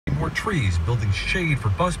more trees, building shade for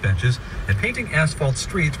bus benches, and painting asphalt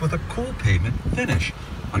streets with a cool pavement finish.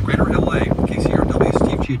 On Greater LA, KCRW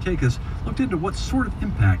Steve Chiatakis looked into what sort of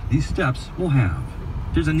impact these steps will have.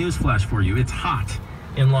 There's a news flash for you. It's hot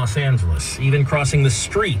in Los Angeles. Even crossing the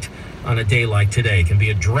street on a day like today can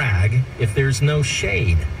be a drag if there's no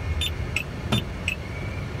shade.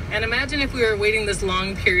 And imagine if we were waiting this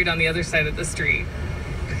long period on the other side of the street.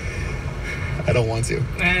 I don't want to.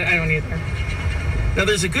 I don't either. Now,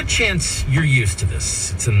 there's a good chance you're used to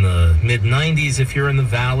this. It's in the mid-90s if you're in the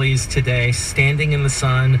valleys today, standing in the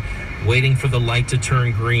sun, waiting for the light to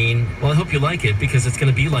turn green. Well, I hope you like it because it's going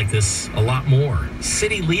to be like this a lot more.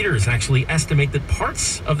 City leaders actually estimate that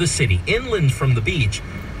parts of the city inland from the beach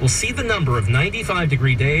will see the number of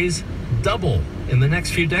 95-degree days double in the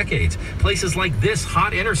next few decades. Places like this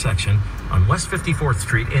hot intersection on West 54th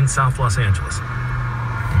Street in South Los Angeles.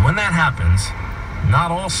 And when that happens,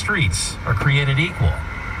 not all streets are created equal.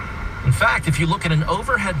 In fact, if you look at an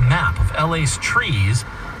overhead map of LA's trees,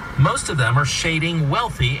 most of them are shading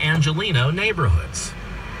wealthy Angelino neighborhoods.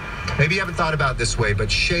 Maybe you haven't thought about it this way,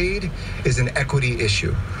 but shade is an equity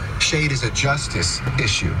issue. Shade is a justice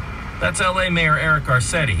issue. That's LA Mayor Eric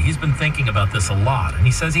Garcetti. He's been thinking about this a lot, and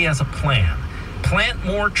he says he has a plan. Plant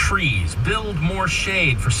more trees, build more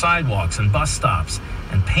shade for sidewalks and bus stops,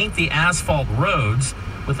 and paint the asphalt roads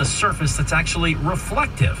with a surface that's actually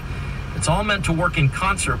reflective. It's all meant to work in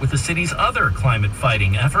concert with the city's other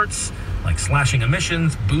climate-fighting efforts, like slashing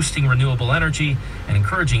emissions, boosting renewable energy, and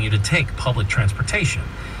encouraging you to take public transportation.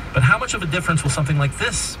 But how much of a difference will something like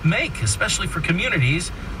this make, especially for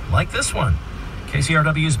communities like this one?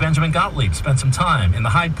 KCRW's Benjamin Gottlieb spent some time in the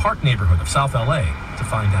Hyde Park neighborhood of South LA to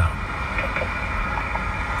find out.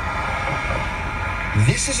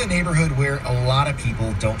 This is a neighborhood where a lot of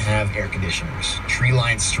people don't have air conditioners,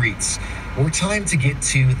 tree-lined streets, or time to get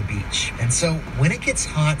to the beach. And so when it gets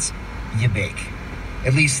hot, you bake.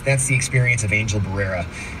 At least that's the experience of Angel Barrera.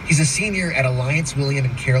 He's a senior at Alliance William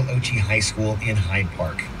and Carol Ochi High School in Hyde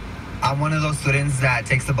Park. I'm one of those students that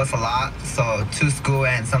takes the bus a lot, so to school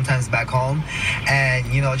and sometimes back home. And,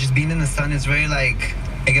 just being in the sun is very,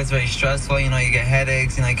 it gets very stressful. You get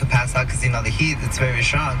headaches, you can pass out because, the heat, it's very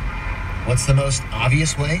strong. What's the most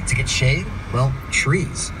obvious way to get shade? Well,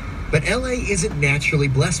 trees. But LA isn't naturally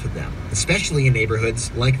blessed with them, especially in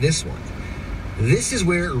neighborhoods like this one. This is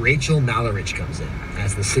where Rachel Mallarich comes in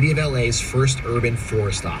as the City of LA's first urban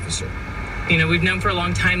forest officer. We've known for a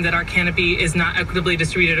long time that our canopy is not equitably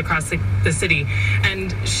distributed across the city.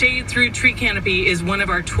 And shade through tree canopy is one of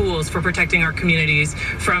our tools for protecting our communities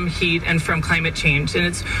from heat and from climate change. And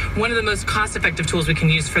it's one of the most cost-effective tools we can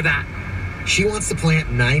use for that. She wants to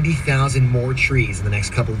plant 90,000 more trees in the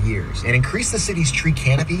next couple years and increase the city's tree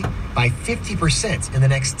canopy by 50% in the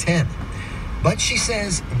next 10. But she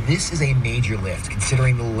says this is a major lift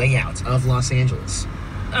considering the layout of Los Angeles.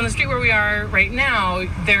 On the street where we are right now,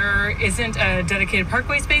 there isn't a dedicated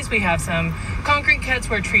parkway space. We have some concrete cuts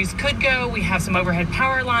where trees could go. We have some overhead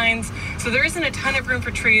power lines. So there isn't a ton of room for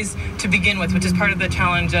trees to begin with, which is part of the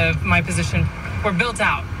challenge of my position. We're built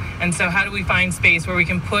out. And so how do we find space where we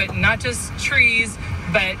can put not just trees,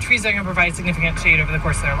 but trees that are going to provide significant shade over the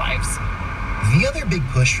course of their lives? The other big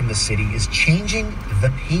push from the city is changing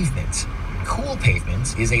the pavement. Cool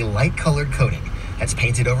pavement is a light-colored coating that's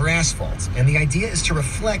painted over asphalt, and the idea is to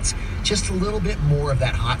reflect just a little bit more of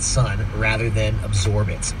that hot sun rather than absorb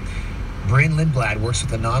it. Bryn Lindblad works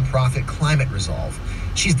with the nonprofit Climate Resolve.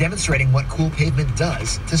 She's demonstrating what cool pavement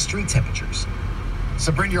does to street temperatures.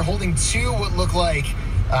 So Bryn, you're holding two what look like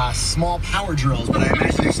small power drills, but I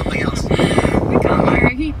imagine there's something else. We call them our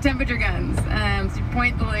heat temperature guns. So you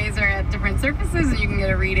point the laser at different surfaces and you can get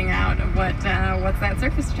a reading out of what's that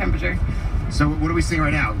surface temperature. So what are we seeing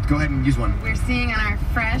right now? Go ahead and use one. We're seeing on our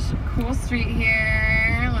fresh, cool street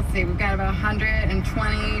here, let's see, we've got about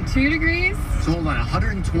 122 degrees. So hold on,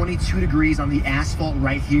 122 degrees on the asphalt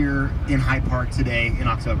right here in Hyde Park today in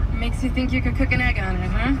October. Makes you think you could cook an egg on it,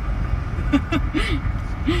 huh?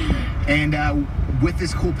 And with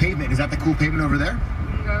this cool pavement, is that the cool pavement over there?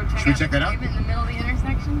 We can go Should we check that out? Pavement in the middle of the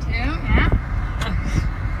intersection too, yeah.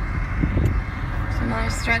 So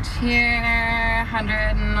another stretch here,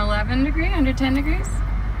 111 degrees, 110 degrees.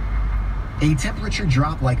 A temperature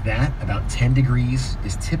drop like that, about 10 degrees,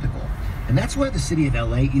 is typical. And that's why the city of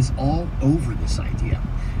LA is all over this idea.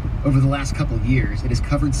 Over the last couple of years, it has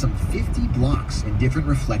covered some 50 blocks in different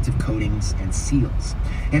reflective coatings and seals.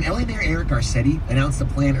 And LA Mayor Eric Garcetti announced a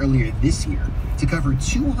plan earlier this year to cover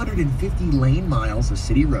 250 lane miles of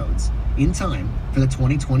city roads in time for the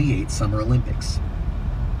 2028 Summer Olympics.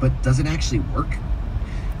 But does it actually work?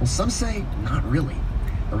 Well, some say not really.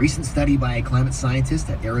 A recent study by a climate scientist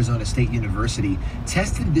at Arizona State University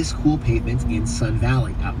tested this cool pavement in Sun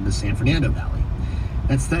Valley, out in the San Fernando Valley.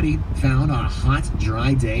 That study found on a hot,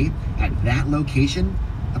 dry day at that location,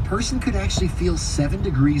 a person could actually feel 7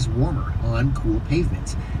 degrees warmer on cool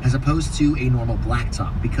pavement, as opposed to a normal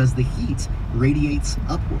blacktop, because the heat radiates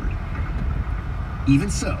upward. Even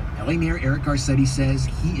so, LA Mayor Eric Garcetti says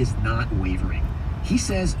he is not wavering. He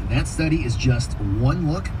says that study is just one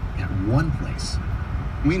look at one place.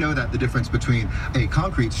 We know that the difference between a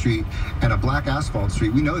concrete street and a black asphalt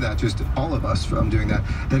street, we know that, just all of us from doing that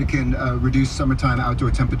it can reduce summertime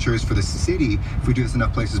outdoor temperatures for the city if we do this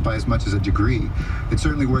enough places by as much as a degree. It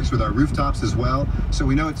certainly works with our rooftops as well. So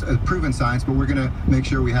we know it's a proven science, but we're going to make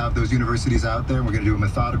sure we have those universities out there, and we're going to do a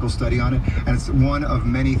methodical study on it. And it's one of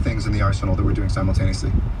many things in the arsenal that we're doing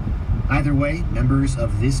simultaneously. Either way, members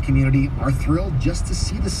of this community are thrilled just to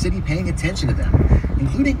see the city paying attention to them,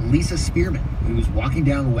 including Lisa Spearman, who's walking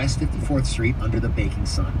down West 54th Street under the baking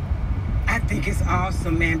sun. I think it's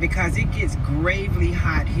awesome, man, because it gets gravely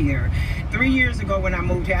hot here. 3 years ago when I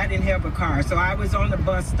moved here, I didn't have a car, so I was on the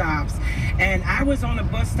bus stops, and I was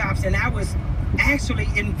actually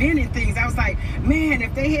inventing things. I was like, man,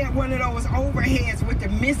 if they had one of those overheads with the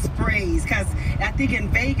mist sprays, because I think in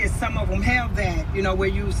Vegas some of them have that, you know, where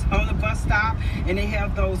you on the bus stop and they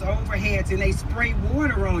have those overheads and they spray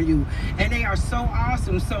water on you, and they are so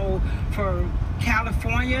awesome. So for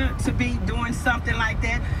California to be doing something like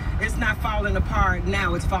that, it's not falling apart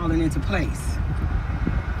now, it's falling into place.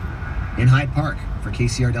 In Hyde Park, for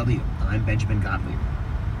KCRW, I'm Benjamin Gottlieb.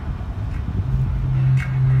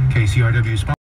 KCRW